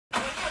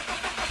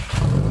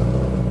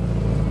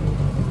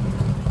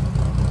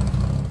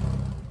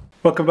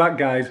Welcome back,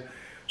 guys.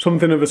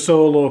 Something of a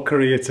solo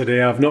career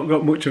today. I've not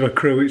got much of a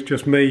crew, it's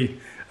just me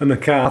and the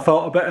car. I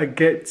thought I'd better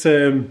get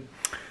some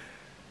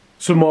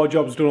more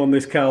jobs done on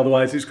this car,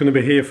 otherwise it's going to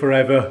be here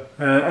forever,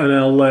 and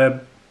I'll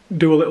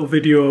do a little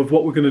video of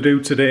what we're going to do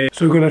today.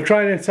 So we're going to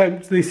try and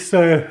attempt this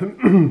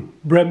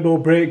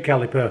Brembo brake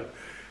caliper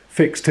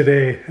fix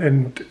today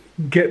and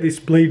get this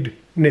bleed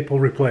nipple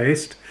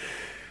replaced.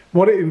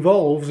 What it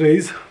involves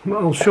is,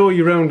 I'll show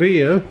you around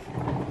here.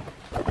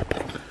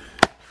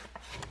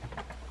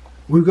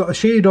 We've got a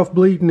sheared off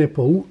bleed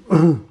nipple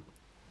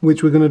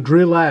which we're going to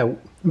drill out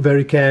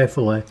very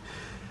carefully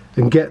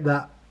and get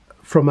that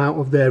from out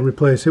of there and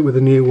replace it with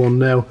a new one.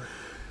 Now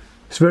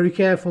it's very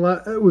careful,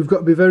 we've got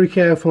to be very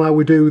careful how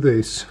we do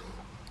this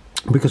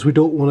because we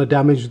don't want to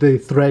damage the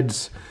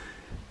threads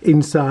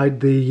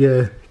inside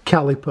the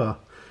caliper,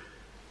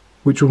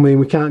 which will mean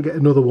we can't get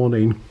another one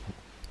in.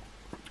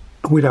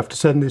 We'd have to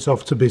send this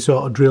off to be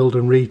sort of drilled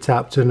and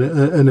retapped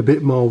and a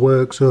bit more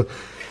work, so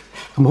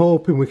I'm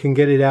hoping we can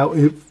get it out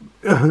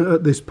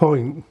at this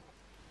point.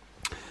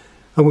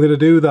 And we're going to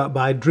do that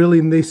by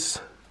drilling this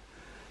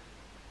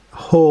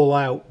hole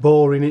out,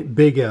 boring it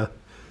bigger,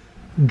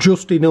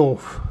 just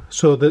enough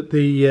so that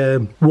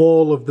the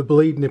wall of the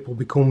bleed nipple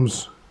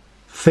becomes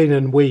thin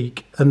and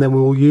weak, and then we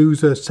will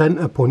use a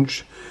centre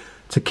punch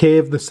to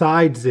cave the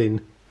sides in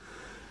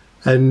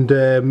and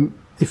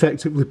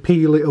effectively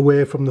peel it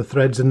away from the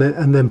threads and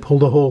then pull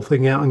the whole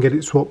thing out and get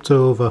it swapped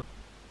over.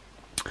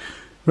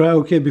 Right,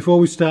 okay, before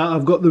we start,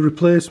 I've got the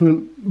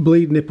replacement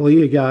bleed nipple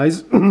here,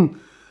 guys.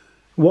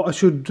 What I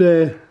should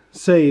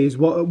say is,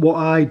 what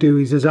I do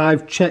is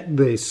I've checked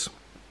this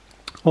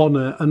on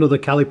another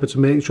caliper to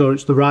make sure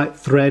it's the right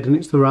thread and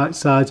it's the right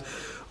size.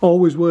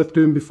 Always worth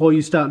doing before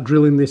you start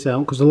drilling this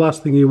out, because the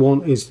last thing you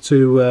want is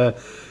to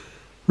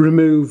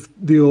remove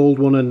the old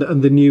one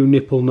and the new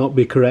nipple not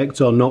be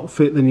correct or not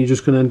fit. Then you're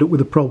just going to end up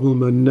with a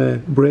problem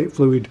and brake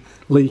fluid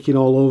leaking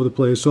all over the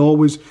place. So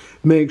always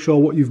make sure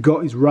what you've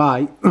got is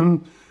right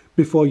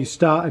before you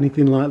start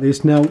anything like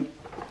this. Now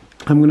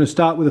I'm going to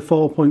start with a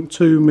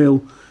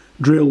 4.2mm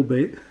drill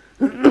bit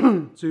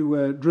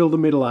to drill the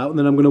middle out, and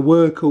then I'm going to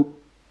work up.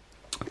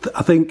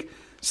 I think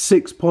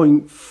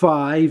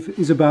 6.5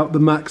 is about the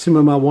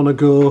maximum I want to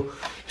go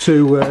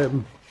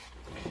to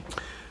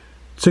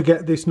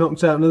get this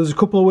knocked out. Now there's a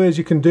couple of ways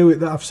you can do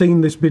it that I've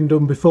seen this been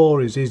done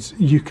before. Is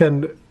you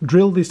can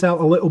drill this out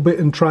a little bit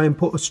and try and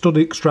put a stud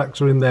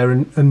extractor in there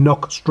and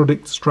knock a stud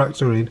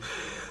extractor in.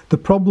 The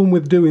problem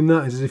with doing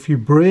that is if you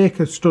break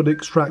a stud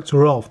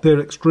extractor off,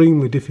 they're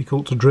extremely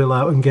difficult to drill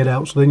out and get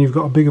out, so then you've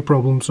got a bigger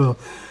problem. So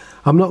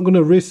I'm not going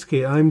to risk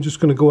it. I'm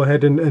just going to go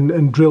ahead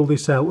and drill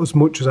this out as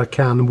much as I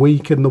can,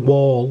 weaken the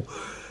wall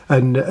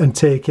and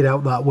take it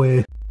out that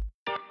way.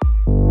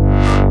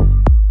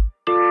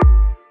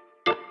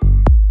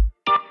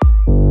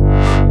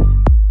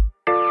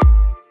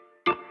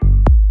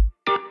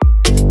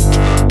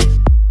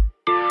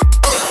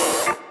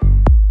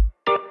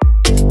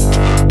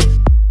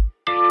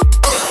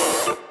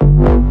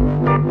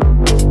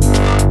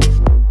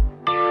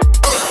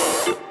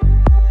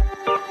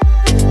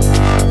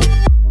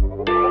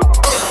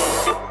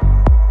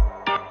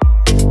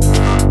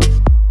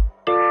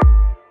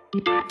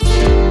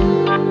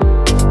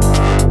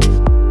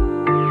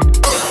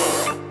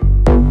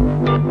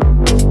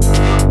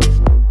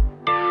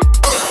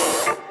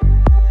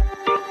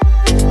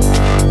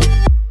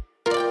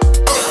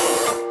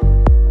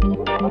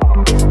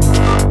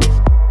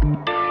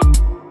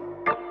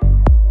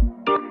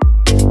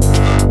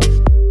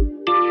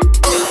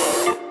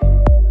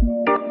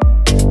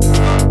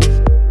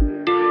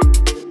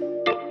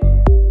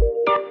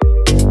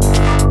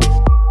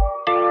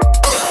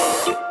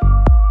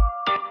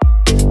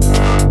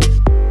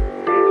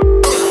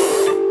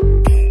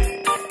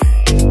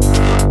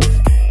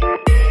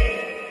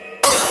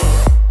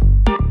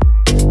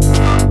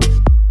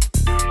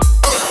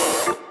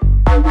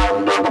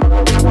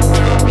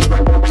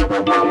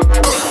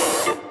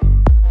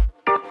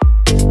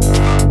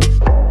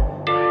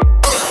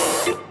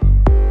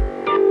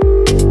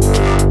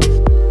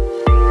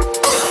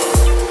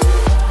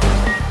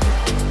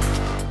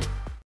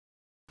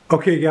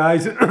 Okay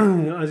guys,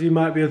 as you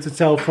might be able to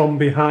tell from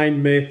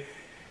behind me,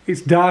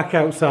 it's dark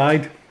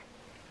outside.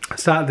 I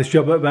started this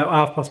job at about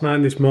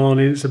 9:30 this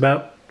morning. It's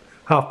about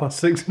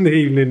 6:30 in the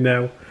evening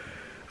now,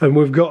 and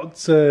we've got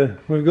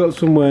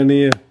somewhere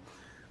near.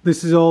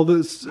 This is all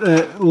that's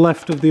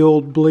left of the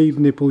old bleed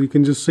nipple. You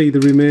can just see the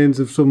remains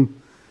of some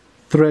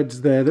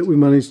threads there that we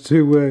managed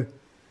to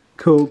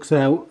coax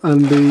out,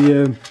 and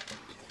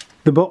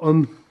the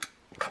bottom,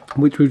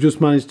 which we've just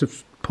managed to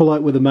pull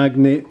out with a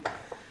magnet.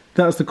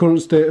 That's the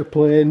current state of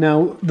play.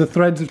 Now the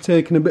threads have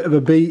taken a bit of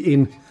a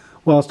beating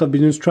whilst I've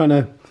been just trying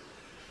to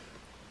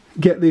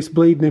get this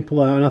bleed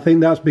nipple out, and I think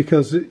that's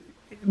because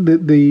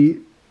the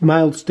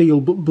mild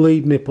steel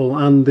bleed nipple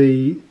and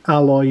the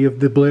alloy of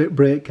the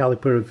brake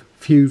caliper have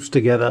fused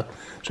together,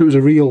 so it was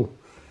a real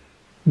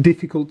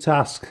difficult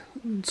task.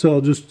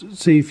 So just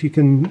see if you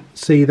can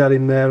see that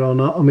in there or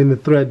not. I mean, the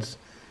threads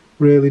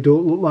really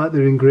don't look like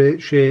they're in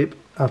great shape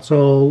at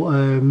all.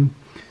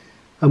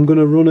 I'm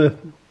gonna run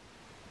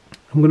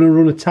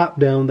a tap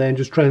down there and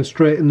just try and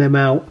straighten them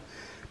out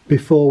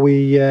before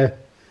we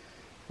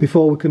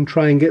can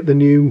try and get the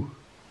new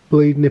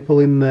bleed nipple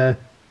in there.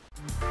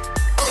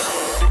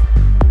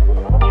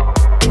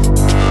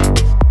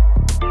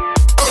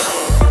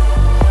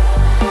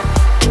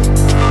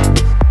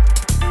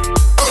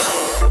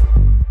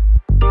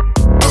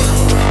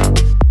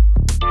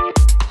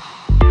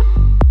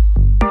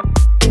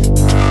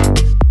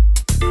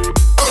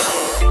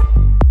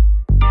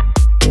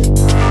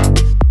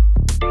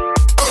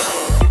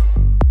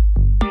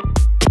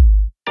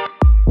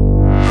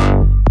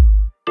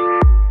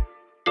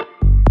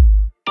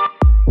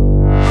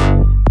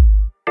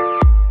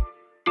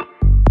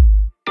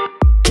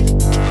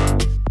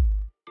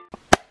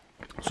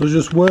 So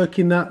just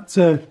working that,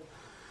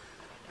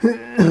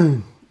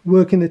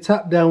 working the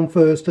tap down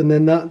first, and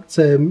then that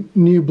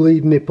new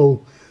bleed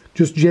nipple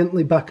just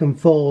gently back and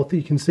forth.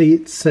 You can see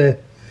it's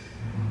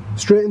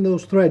straighten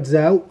those threads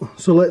out.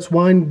 So let's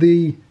wind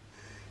the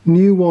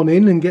new one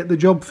in and get the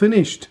job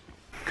finished.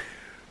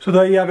 So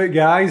there you have it,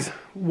 guys.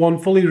 One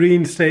fully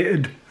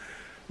reinstated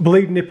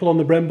bleed nipple on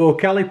the Brembo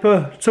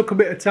caliper. Took a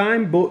bit of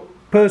time, but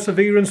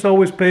perseverance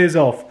always pays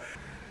off.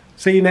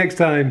 See you next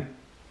time.